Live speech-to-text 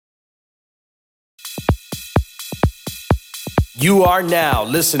You are now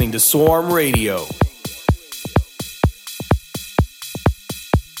listening to Swarm Radio.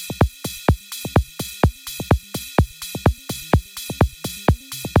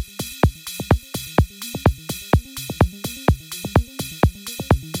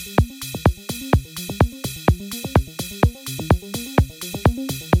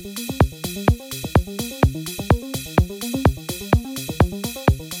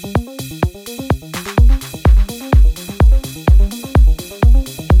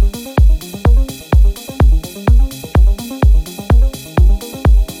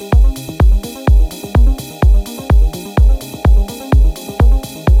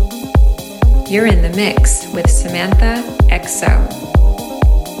 You're in the mix with Samantha XO.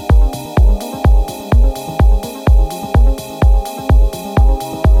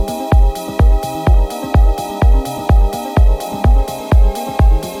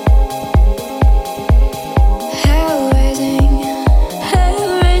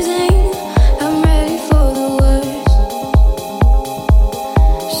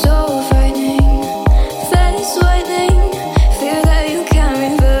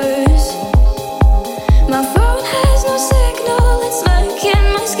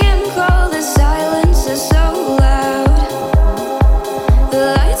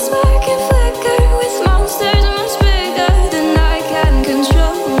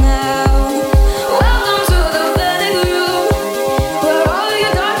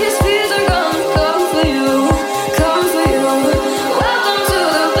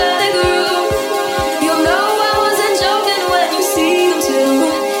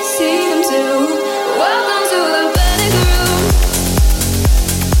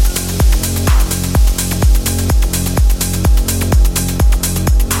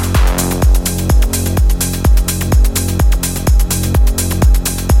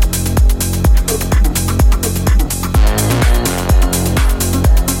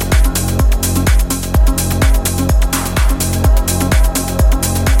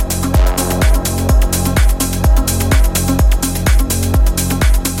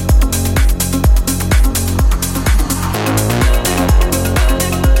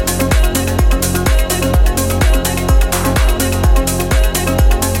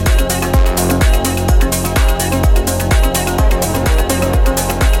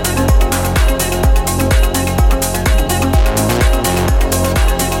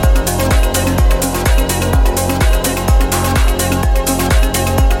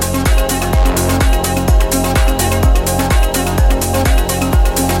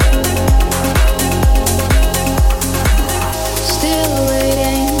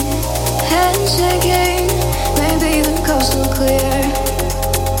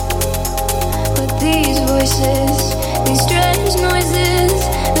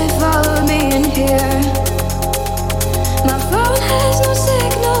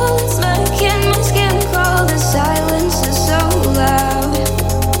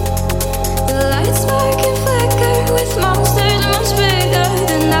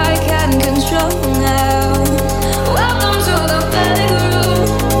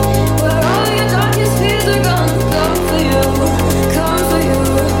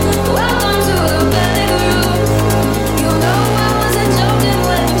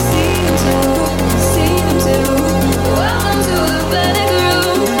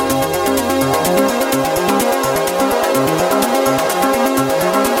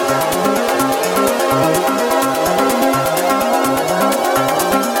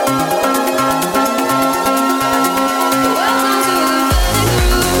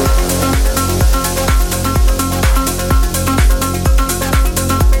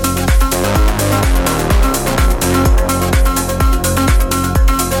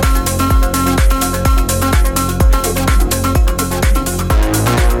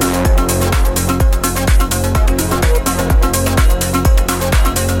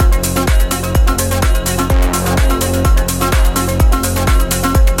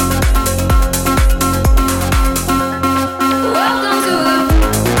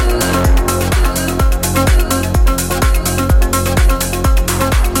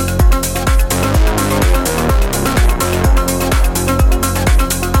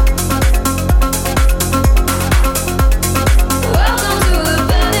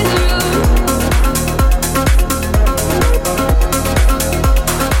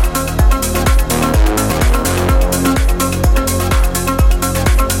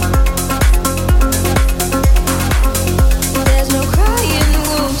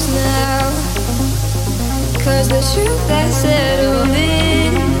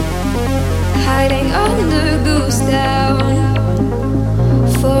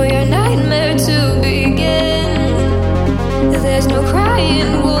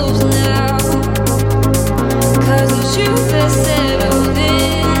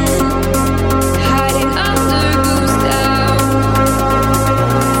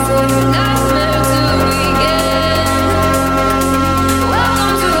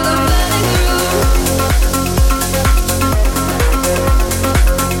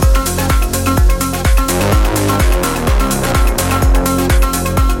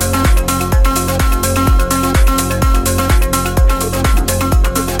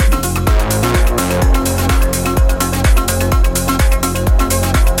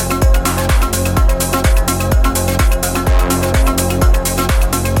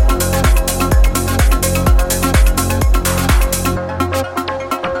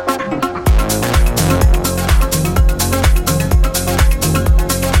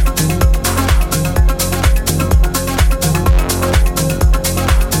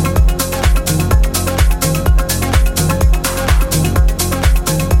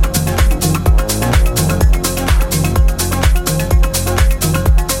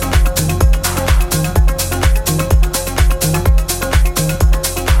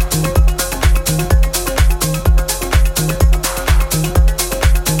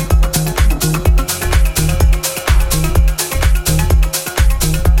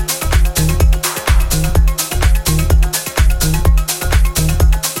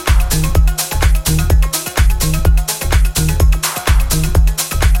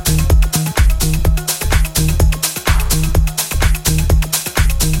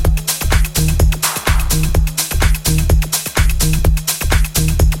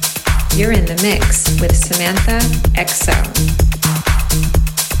 You're in the mix with Samantha XO.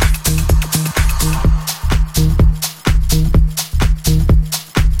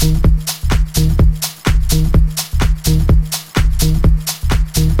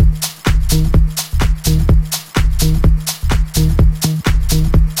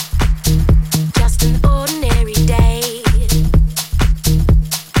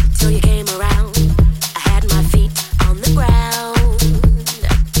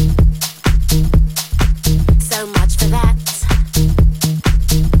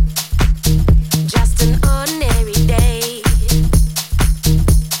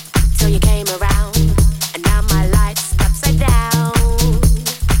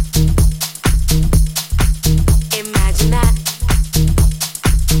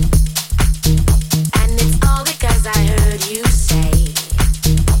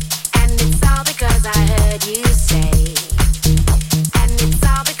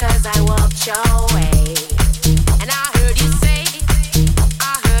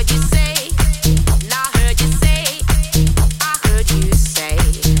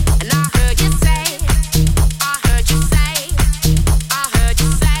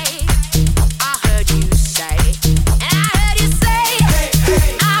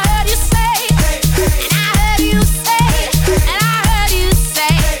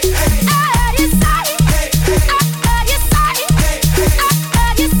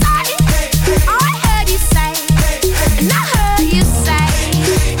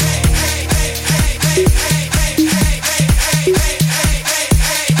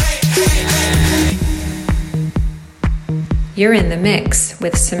 You're in the mix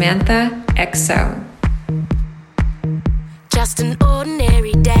with Samantha XO. Just an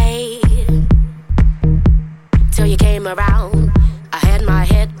ordinary day till you came around. I had my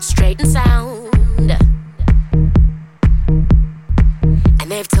head straight and sound,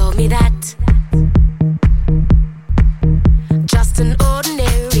 and they've told me that just an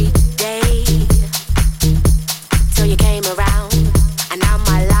ordinary day till you came around, and now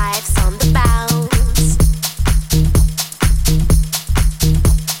my life's on the bounce,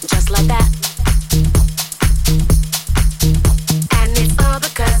 just like that. And it's all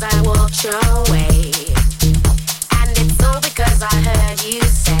because I walked your way, and it's all because I heard you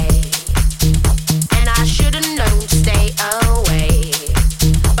say, and I should've known to stay away,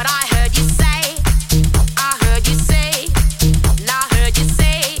 but I heard you say, and I heard you say.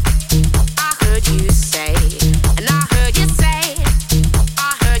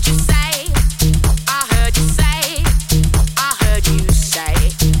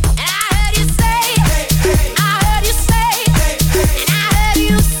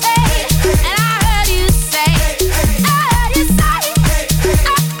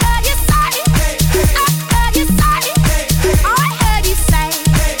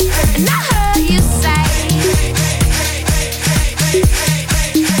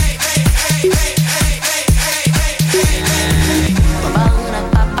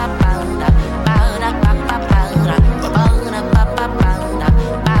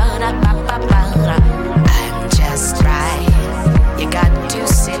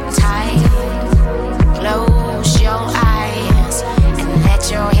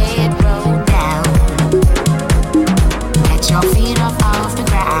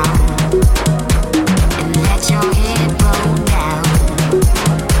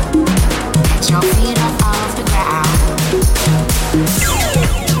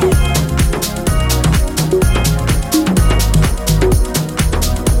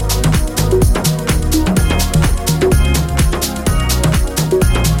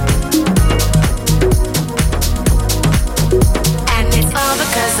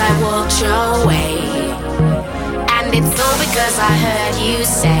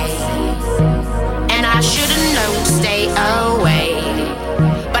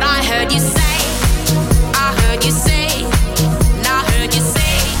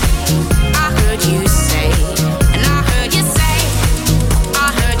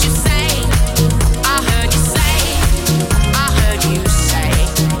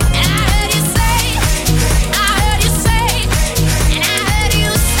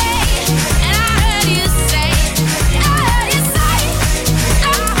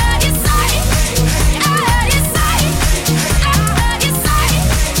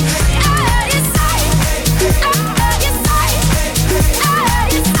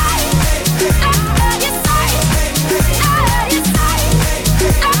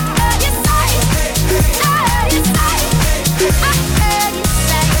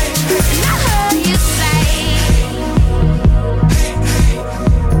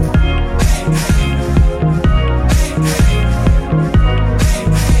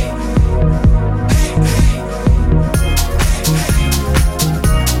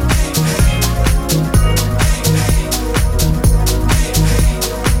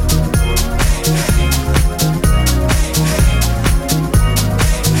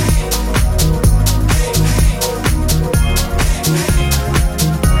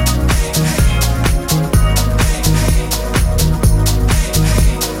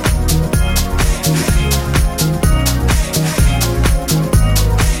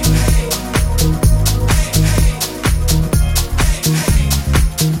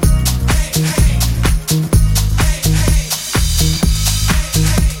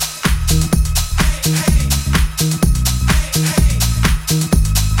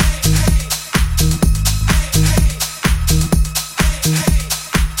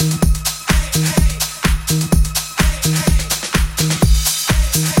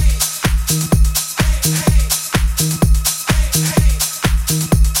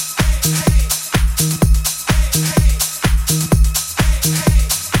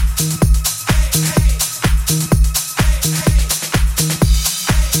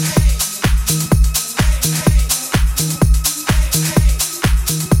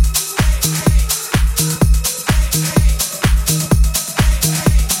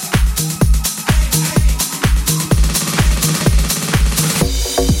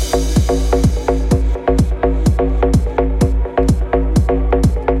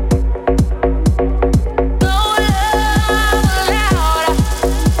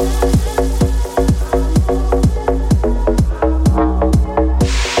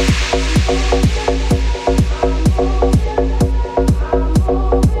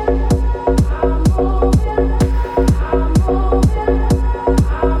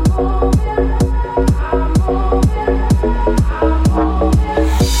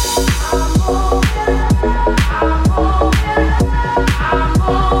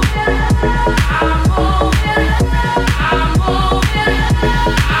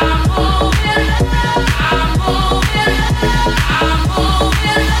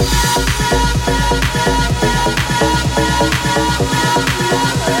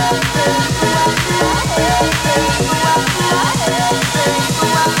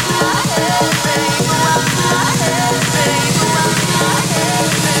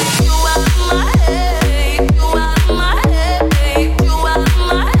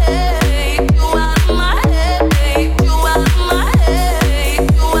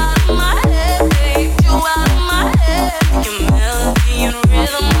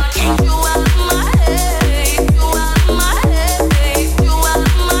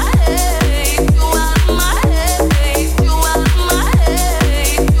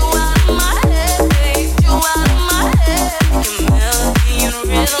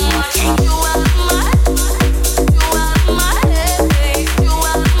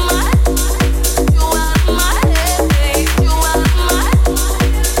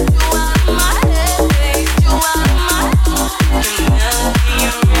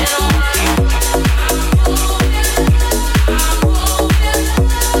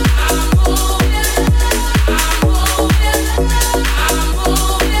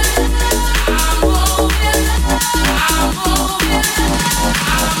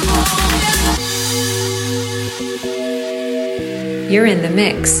 You're in the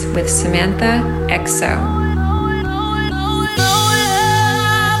mix with Samantha XO.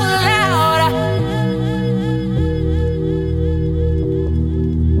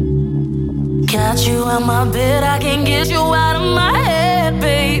 Got you on my bed, I can't get you out of my head,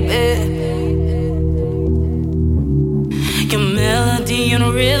 baby. Your melody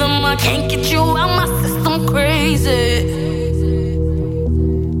and rhythm, I can't get you out my system, crazy.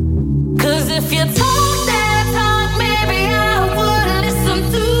 Cause if you talk that talk, maybe I would listen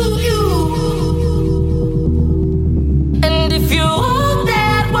to you. And if you walk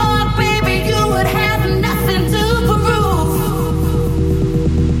that walk, baby, you would have nothing to prove.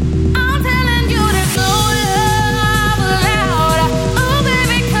 I'm telling you there's no love allowed. Oh,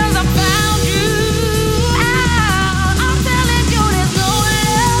 baby, cause I found you out. I'm telling you there's no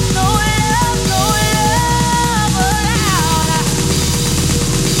love, no love, no love allowed.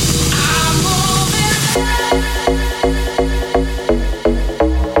 I'm moving.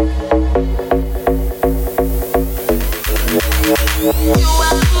 You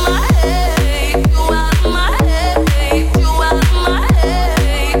out of my head, you out of my head, you out of my head,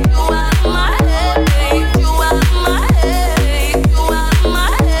 you out of my head, you out of my head, you out of my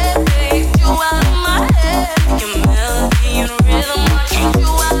head, you out of my head. Your melody and rhythm, I can't. You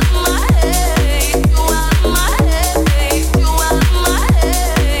out of my head, you out of my head, you out of my head,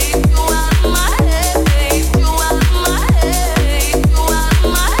 you out of my head, you out of my head, you out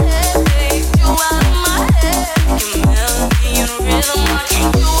of my head, you out of my head. Your melody and rhythm, I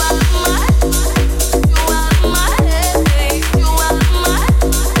can't. You out of my head, you out of my head, you out of my head, you out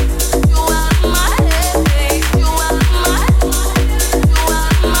of my head, you out of my head, you out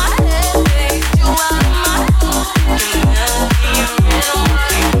of my head, you out of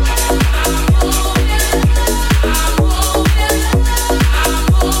my head.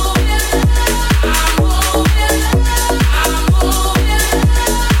 Your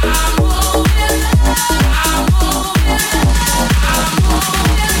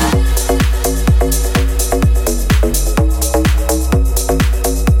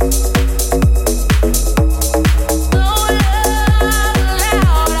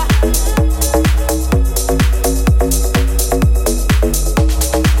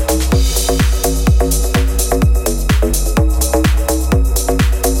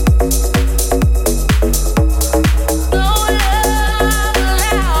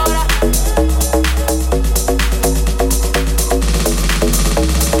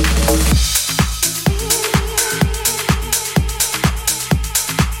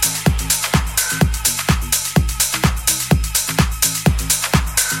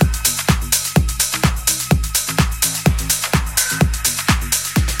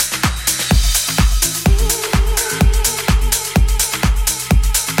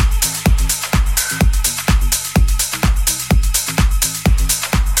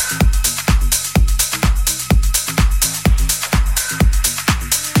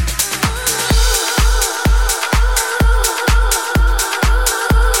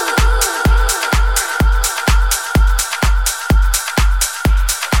melody and rhythm,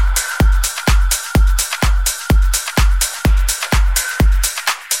 I can't.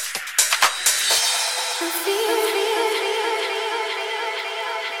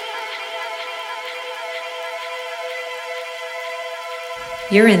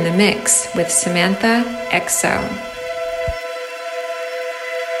 You're in the mix with Samantha XO.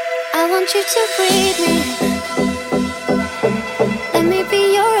 I want you to breathe me. Let me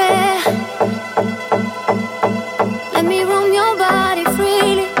be your air. Let me roam your body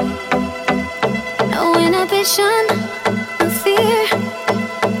freely. No inhibition, no fear.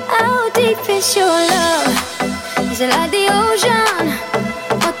 How deep is your love? Is it like the ocean?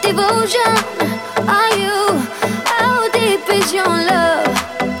 What devotion are you? How deep is your love?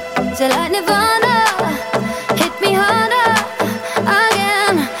 Is it like Nirvana? Hit me harder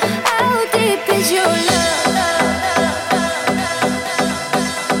again. How deep is your love?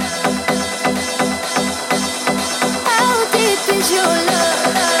 How deep is your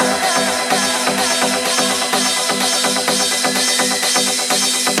love?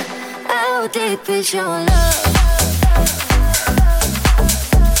 How deep is your love?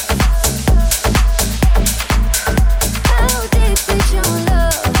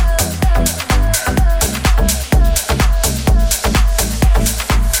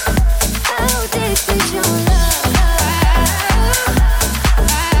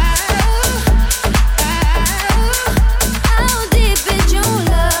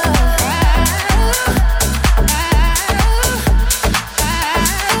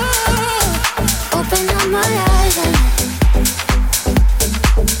 My eyes.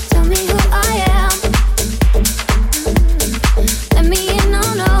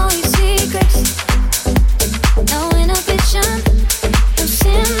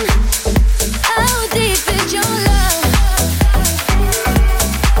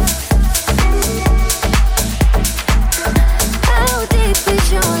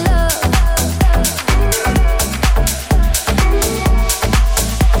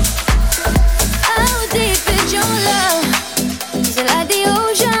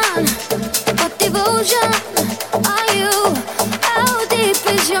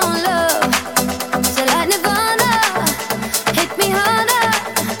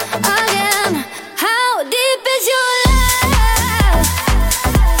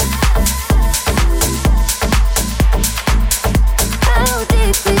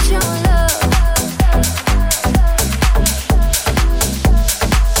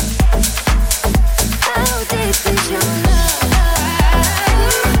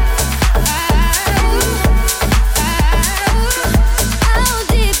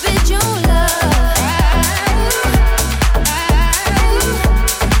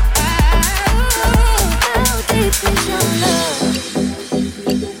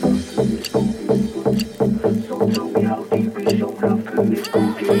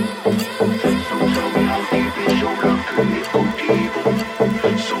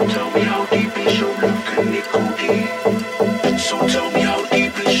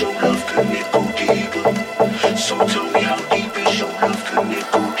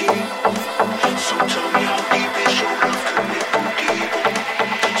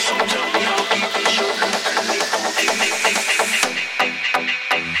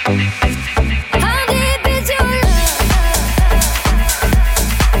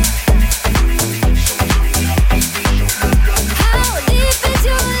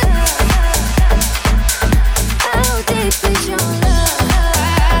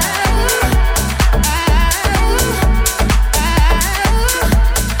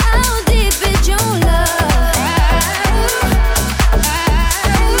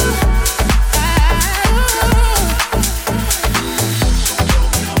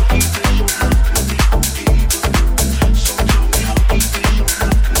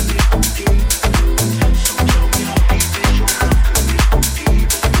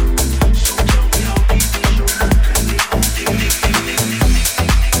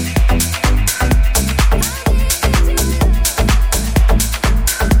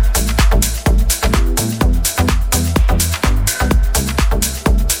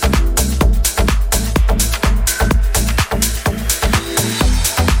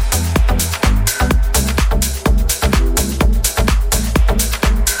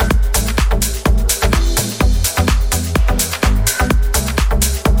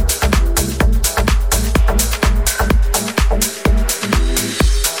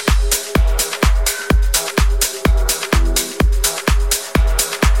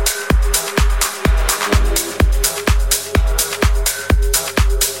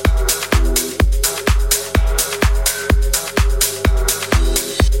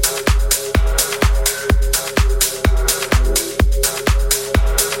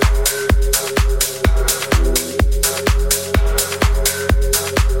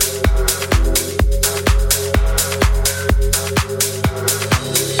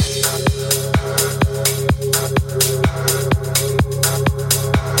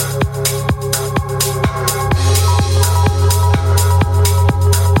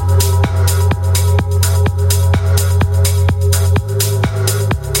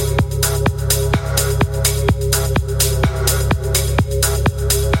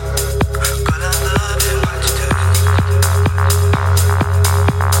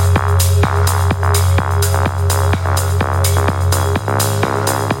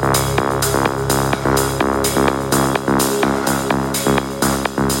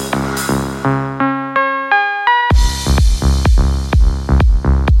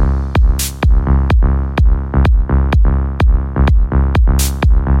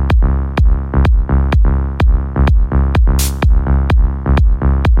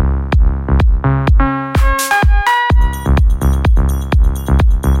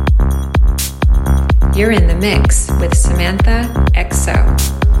 You're in the mix with Samantha XO.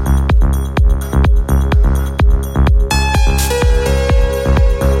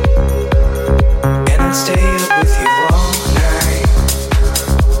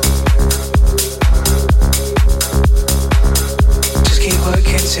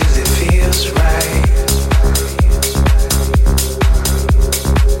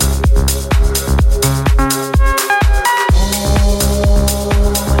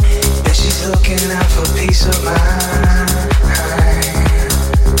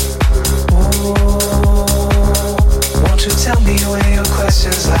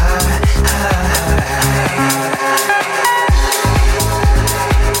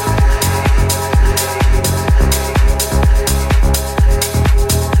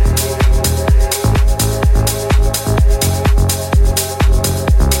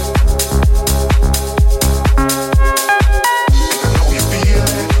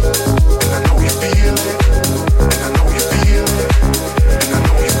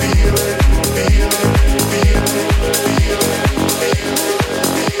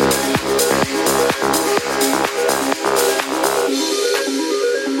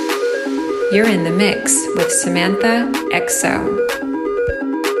 You're in the mix with Samantha XO.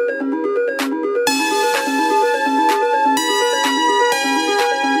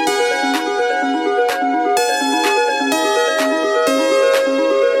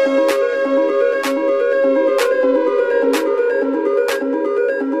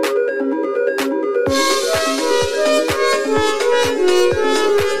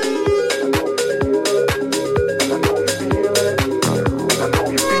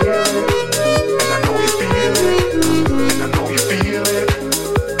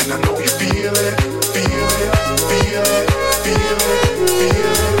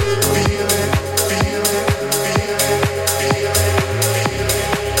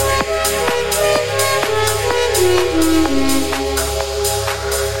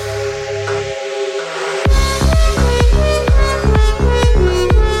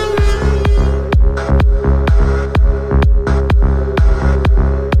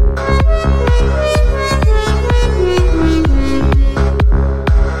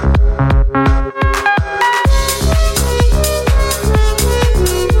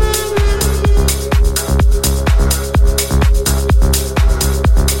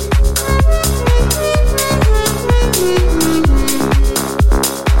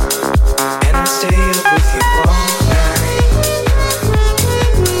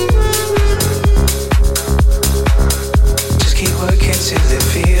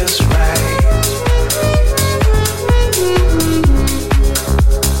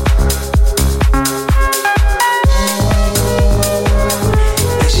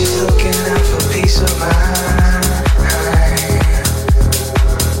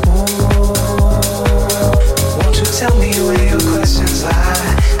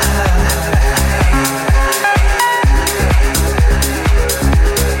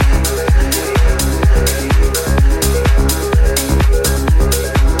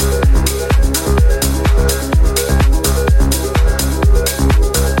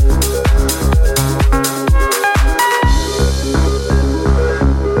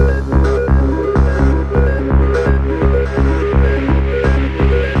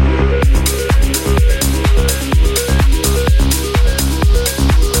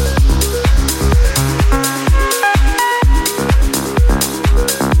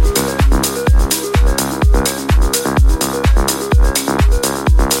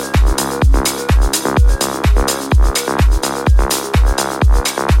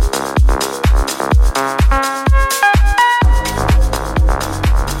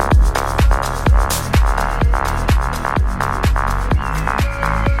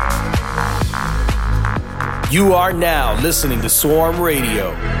 You are now listening to Swarm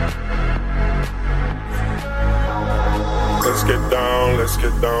Radio. Let's get down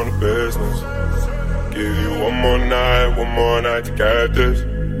to business. Give you one more night to get this.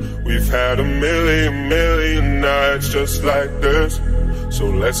 We've had a million nights just like this. So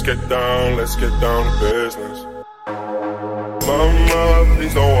let's get down to business. Mama,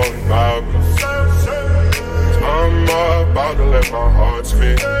 please don't worry about me. I'm about to let my heart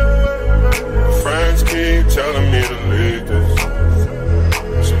speak. Friends keep telling me to leave this.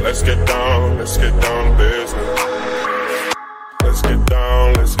 So let's get down to business. Let's get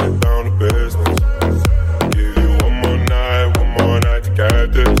down to business. Give you one more night to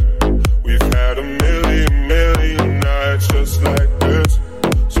get this. We've had a million nights just like this.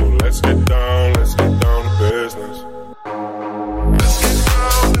 So let's get down to business. Let's get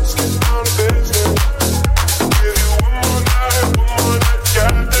down to business. Give you one more night to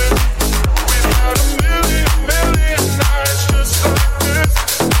get this. We've had a million nights just like this.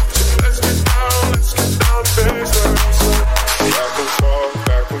 So let's get down to business.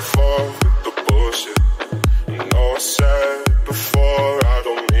 Back and forth with the bullshit. You know I said it before, I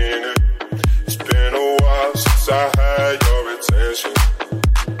don't mean it. It's been a while since I had your attention.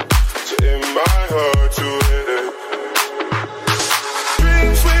 So it might hurt to hit it.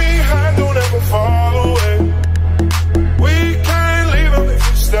 Dreams we had don't ever fall away. We can't leave them if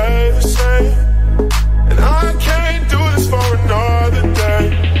we stay the same. And I can't do this for another day.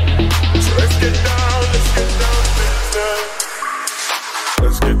 So let's get down to business.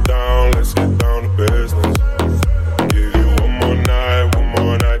 Let's get down to business. Give you one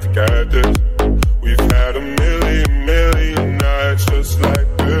more night to get this. We've had a million nights just like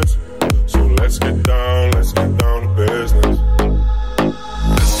this. So let's get down to business.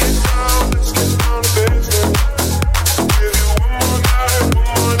 Let's get down to business. Give you one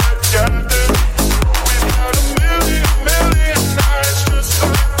more night to get this. We've had a million nights just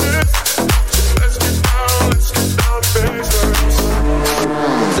like this. So let's get down to business.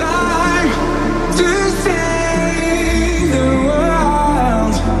 Time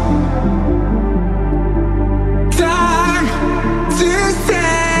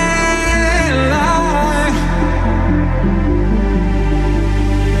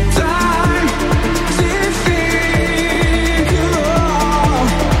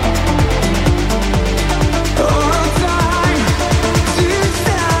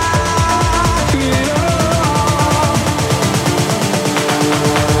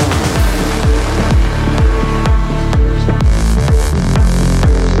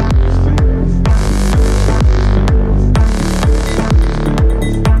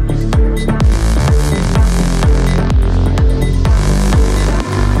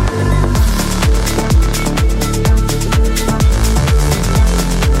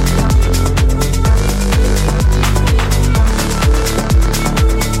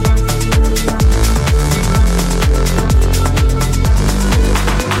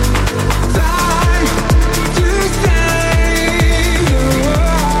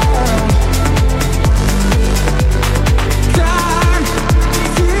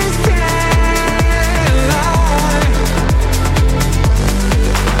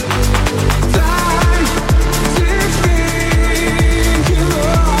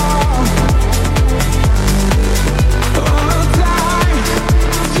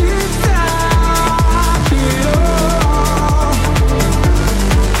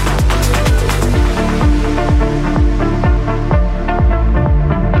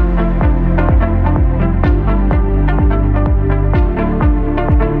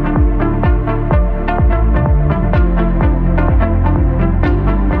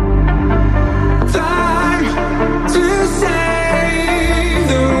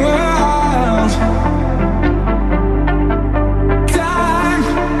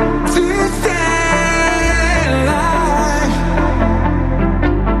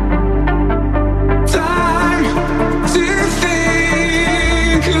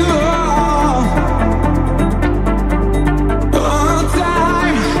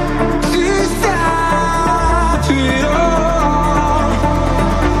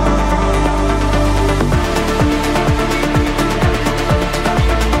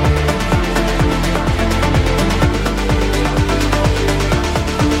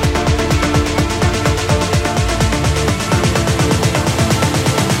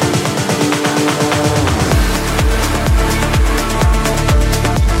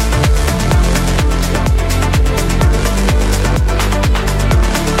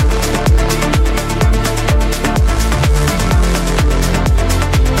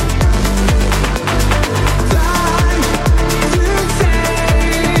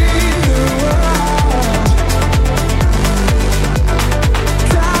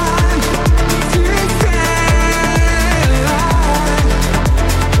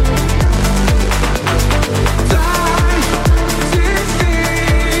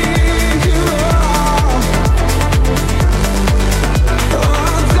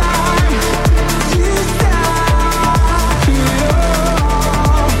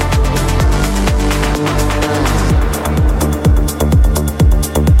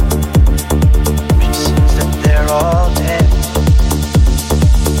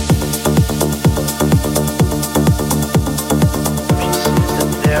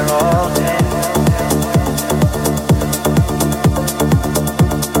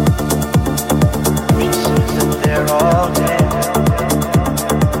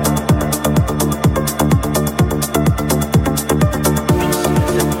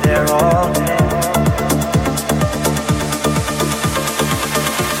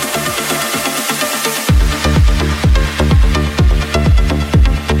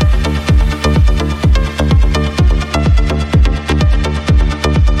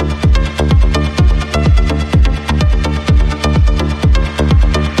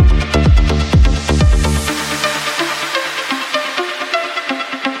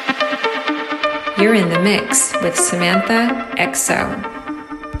You're in the mix with Samantha XO.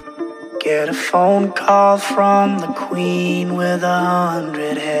 Get a phone call from the queen with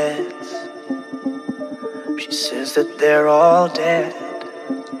 100 heads. She says that they're all dead.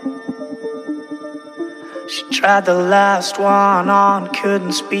 She tried the last one on,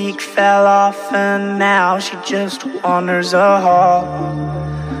 couldn't speak, fell off, and now she just wanders a hall,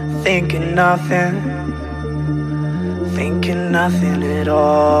 thinking nothing at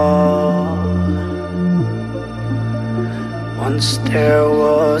all. Once there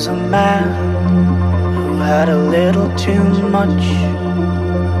was a man who had a little too much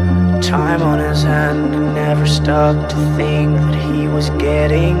time on his hand and never stopped to think that he was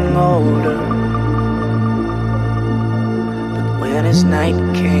getting older. But when his night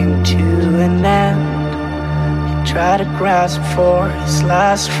came to an end, he tried to grasp for his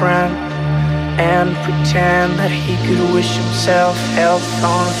last friend and pretend that he could wish himself health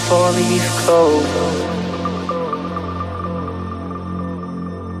on a four-leaf clover.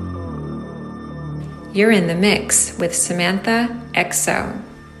 You're in the mix with Samantha XO.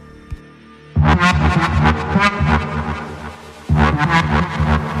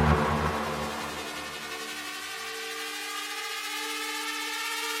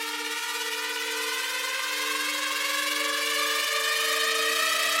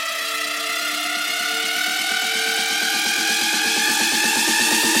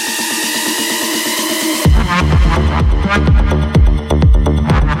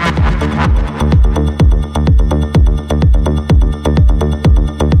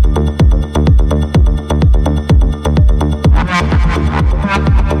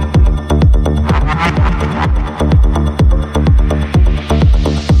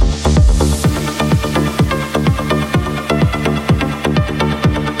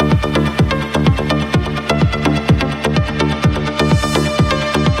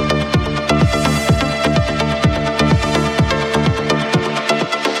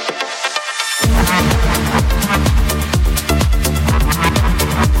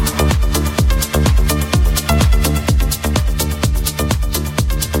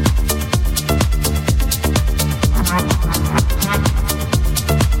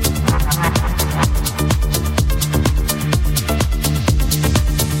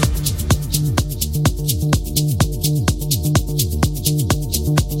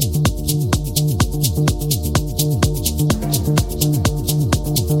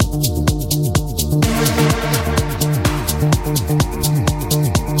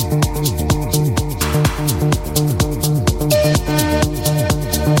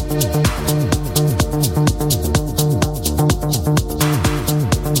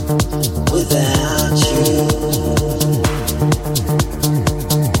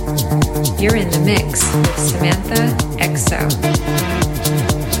 You're in the mix with Samantha XO.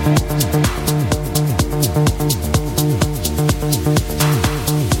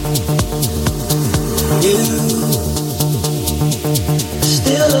 You,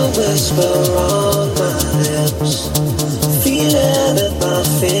 still a whisper on my lips, feeling at my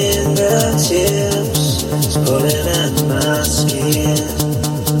fingertips, it's pulling at my skin.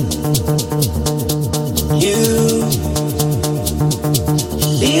 You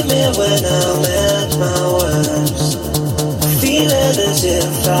leave me when I'm at my worst, feeling as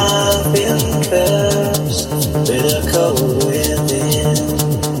if I've been cursed, bitter cold within.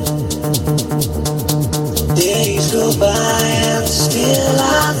 Days go by and still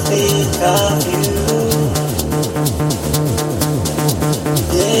I think of you.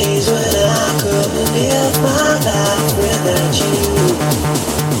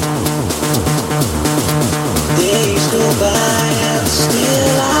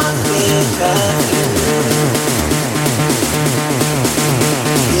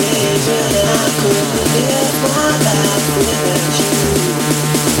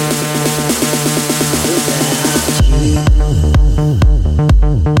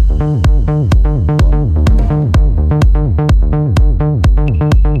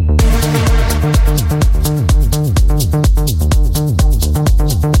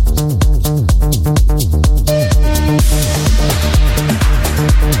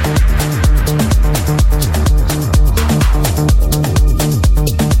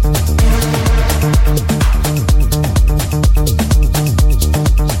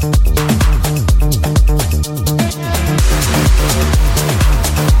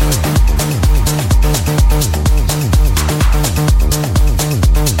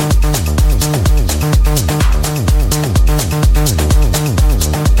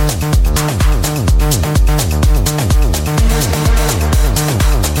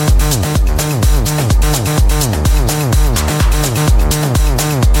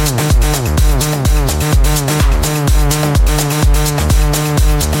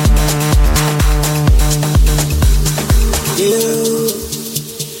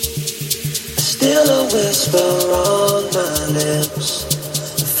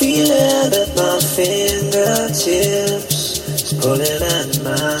 fingertips is pulling at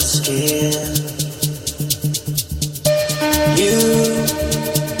my skin. You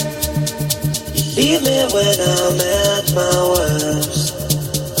leave me when I'm at my worst,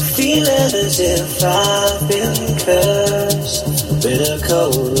 feeling as if I've been cursed, bitter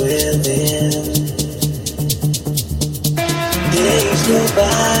cold within. Days go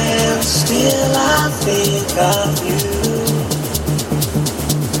by and still I think of you.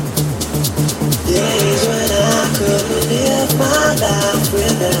 Days when I couldn't live my life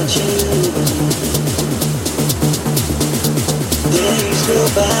without you. Days go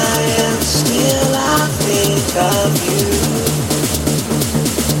by and still I think of you.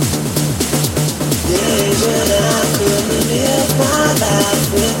 Days when I couldn't live my life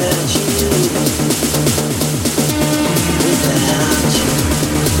without you. Without you.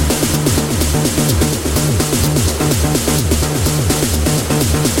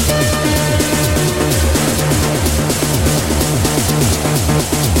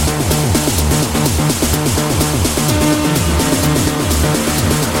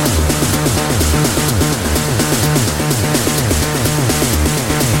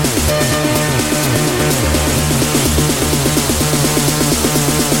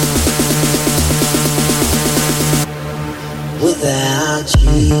 Without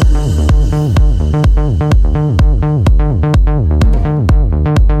you.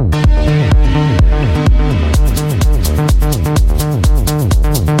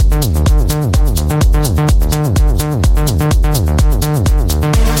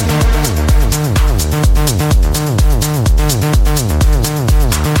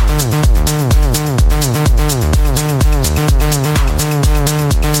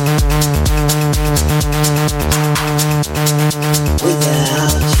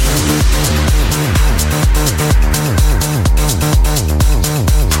 Without you.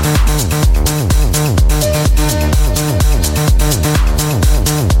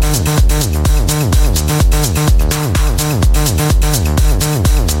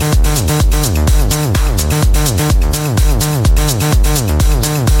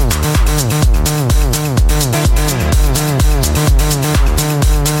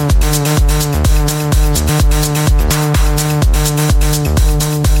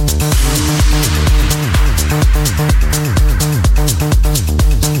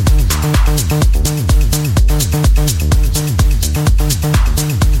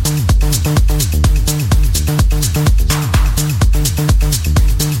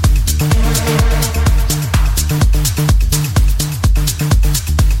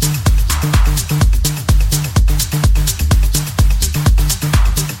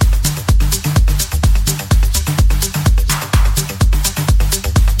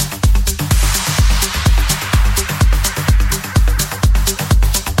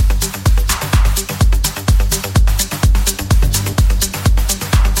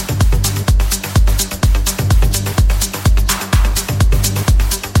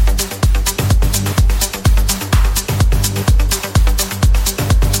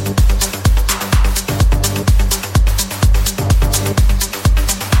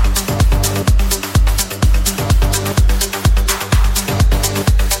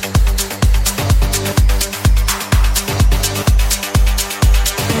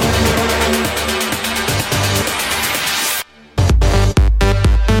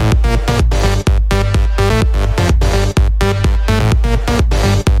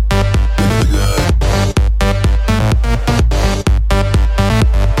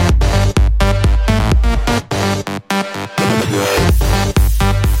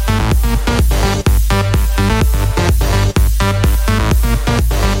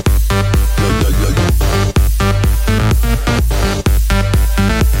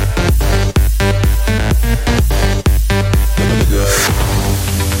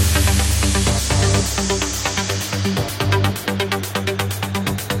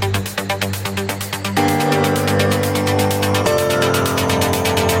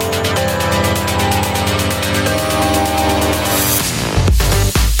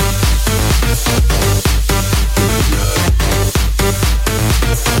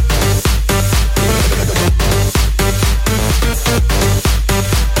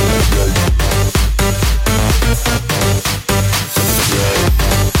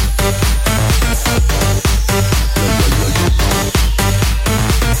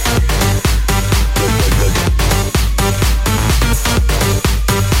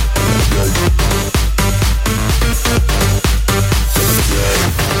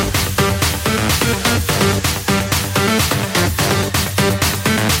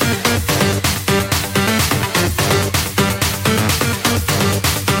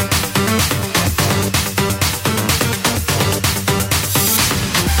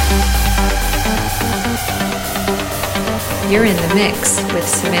 You're in the mix with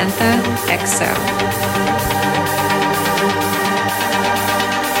Samantha XO.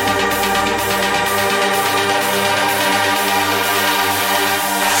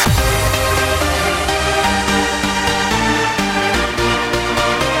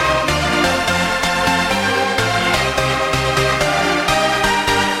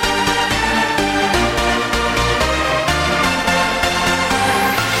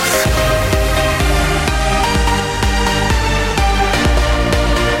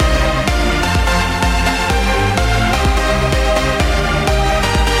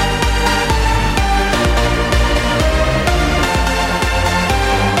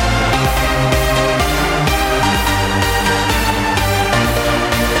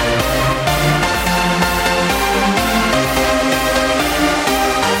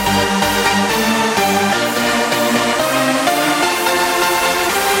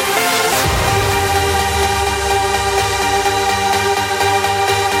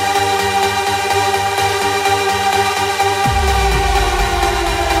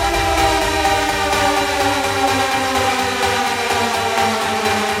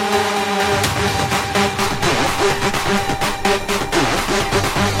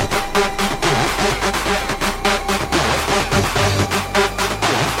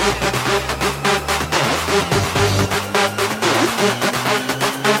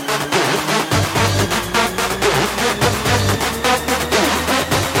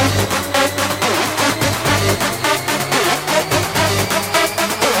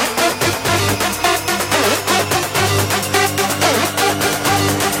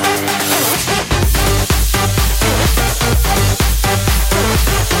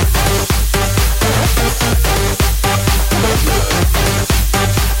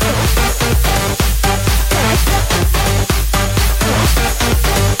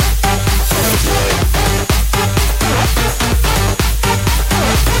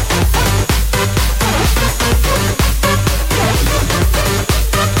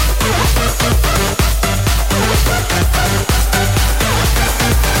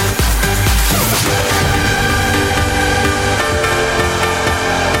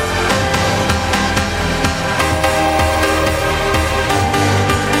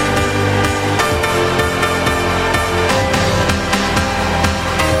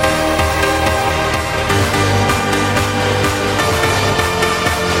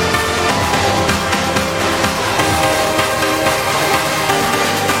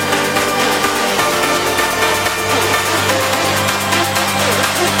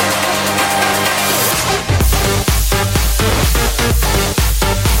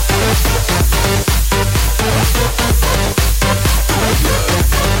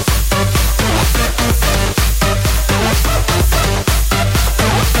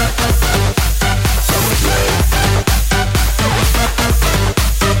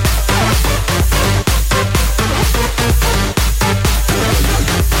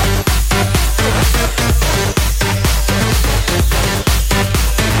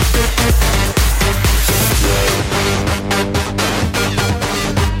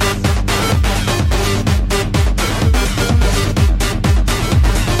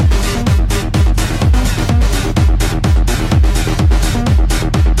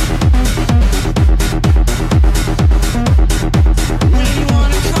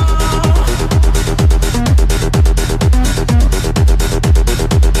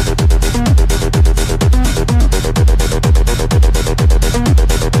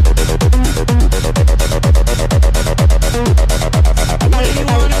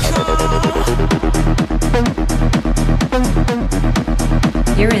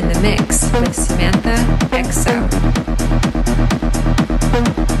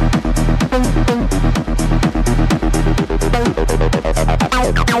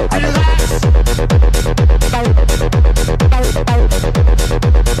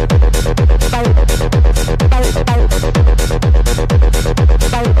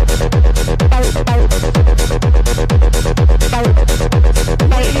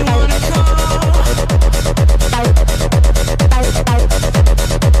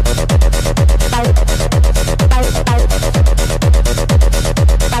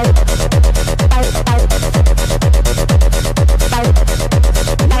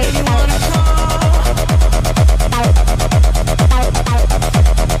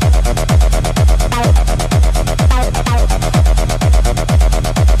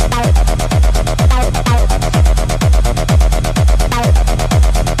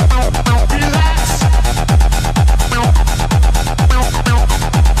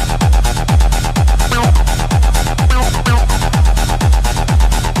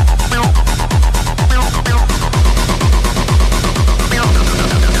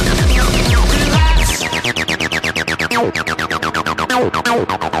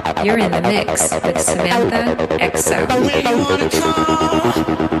 You're in the mix with Samantha XO. Where you wanna come?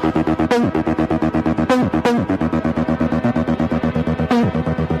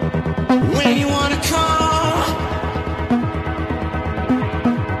 Where you wanna come?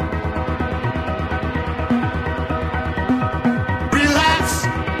 Relax.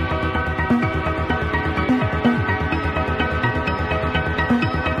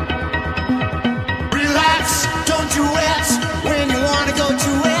 Relax, don't you rest when you wanna go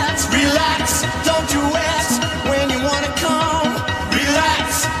to rest. Relax, don't you rest when you wanna come.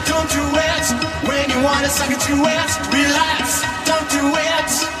 Relax, don't you rest when you wanna suck it to rest. Relax, don't you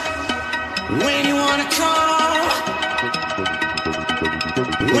rest when you wanna come.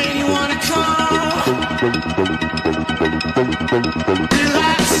 When you wanna come.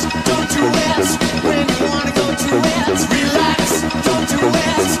 Relax, don't you rest when you wanna go to rest. Relax, don't you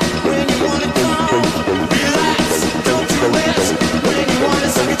rest when you wanna come. Relax, don't you rest when you wanna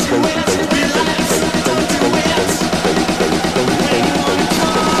suck it to rest. Relax, don't you rest when you wanna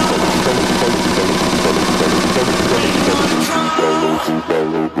come. When you wanna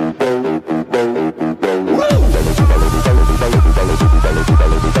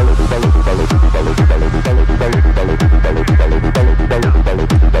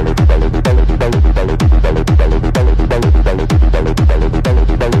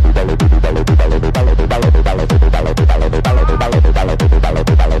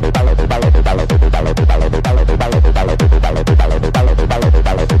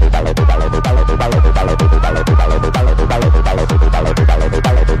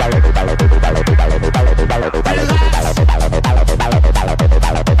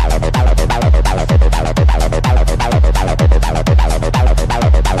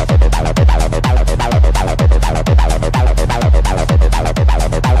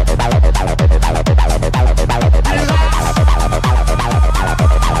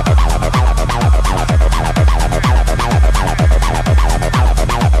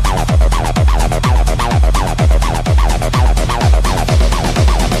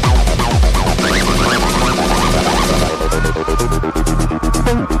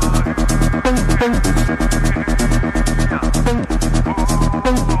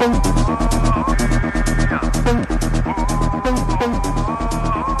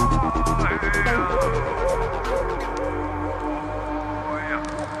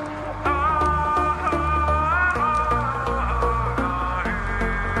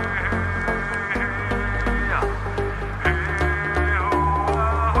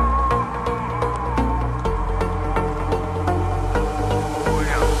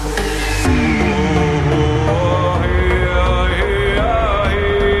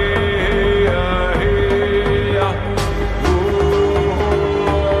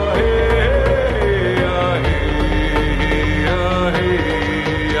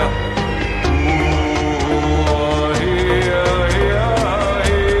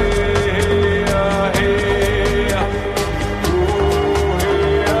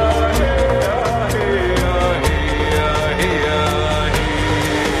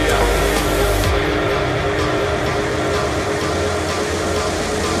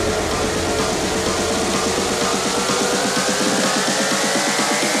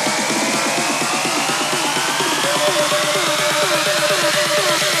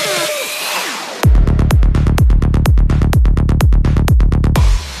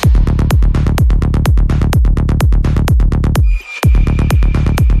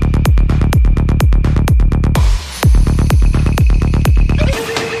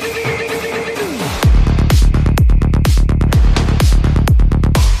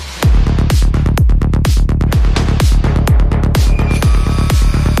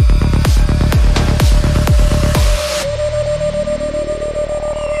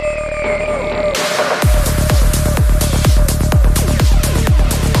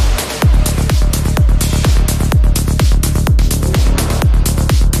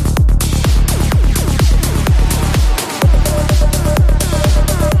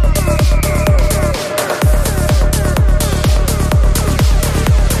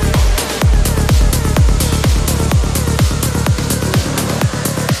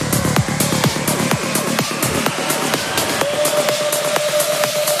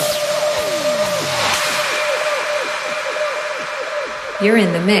You're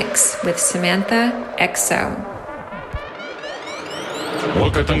in the mix with Samantha XO.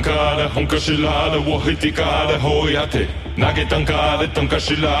 Wakatankale, honkashilale, wahitikale, hoyate. Nagetankale,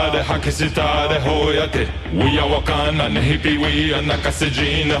 tonkashilale, hakisitale, hoyate. Wiya wakana, nehipi wiya,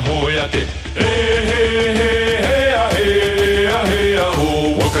 nakasejina, hoyate. Hey, hey, hey, hey, hey, hey, hey,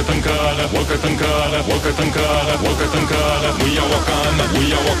 oh. waka tankara, waka tankara, waka tankara, waka tankara. We are Wakanda,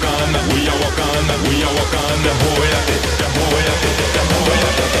 we are Wakanda, we are Wakanda, we are Wakanda. Hoyate, hoyate,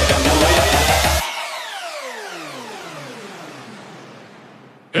 hoyate, hoyate.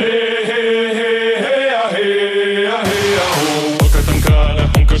 Hey, hey, hey, hey, hey, hey, ho. Waka tankara,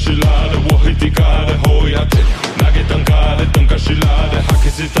 honka shilada, wahitikada, hoyate. Nage tankara, tonka shilada,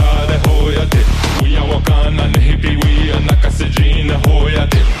 hakisitada, hoyate. We are Wakanda, nehipi, we are nakasejina,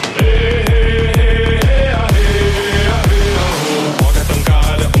 hoyate. Hey, hey, hey, hey, hey, hey, ho. Waka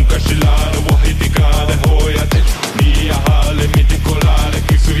tankara, honka shilada, wahitikada, hoyate. Nia hale, mitikolare,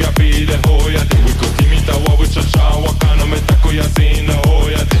 kisu ya pide, hoyate. We kotimita, wawi chacha, wakano metako yazina,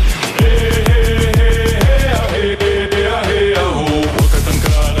 hoyate. Hey, hey, hey, hey, hey, hey, hey, ho. Waka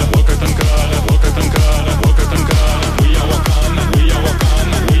tankara, waka tankara, waka tankara, waka tankara. We are Wakanda, we are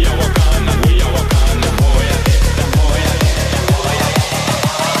Wakanda, we are Wakanda, we are Wakanda, hoyate, hoyate, hoyate.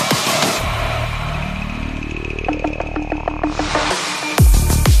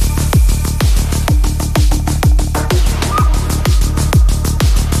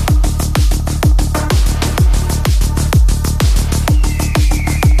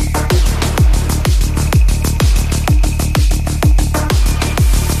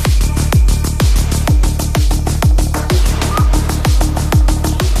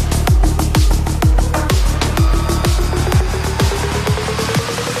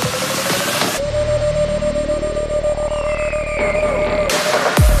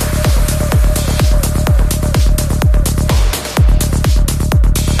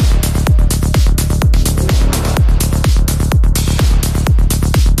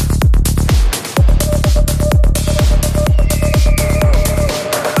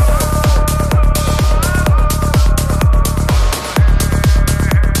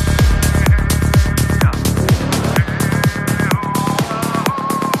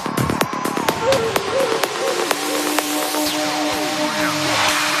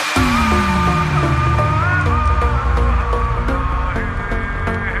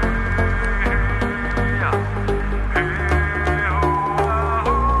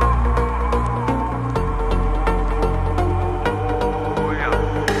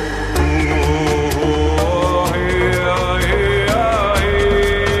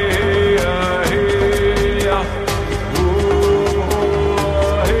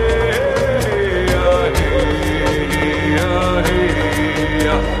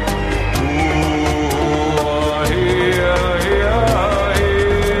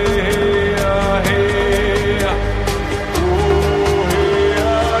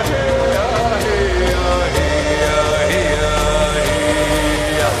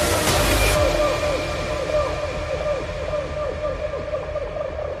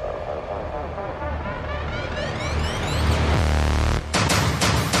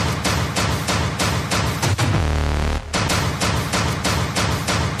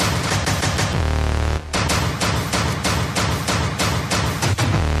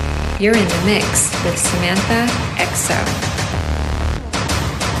 You're in the mix with Samantha XO.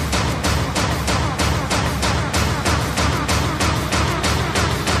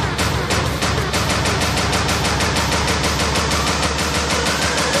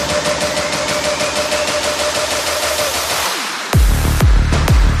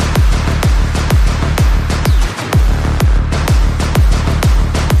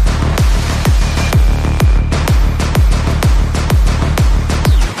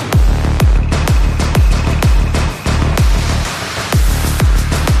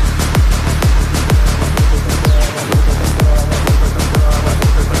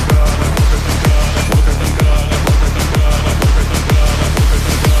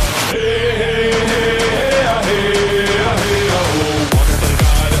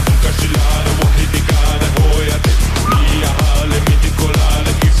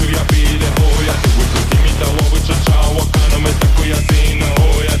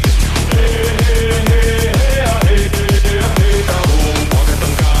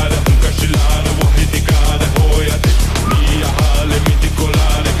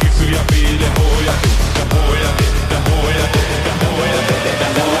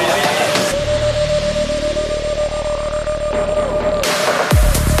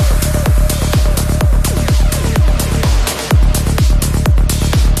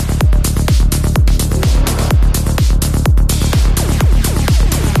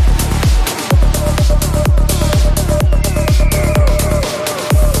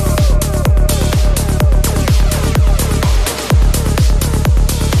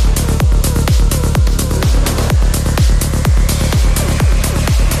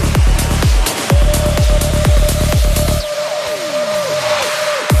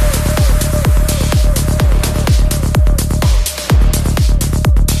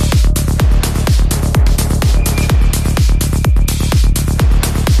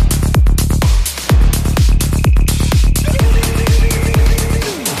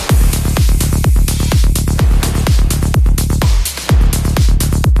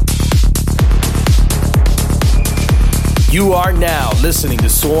 You are now listening to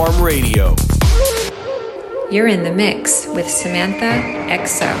Swarm Radio. You're in the mix with Samantha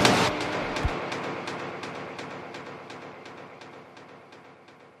XO.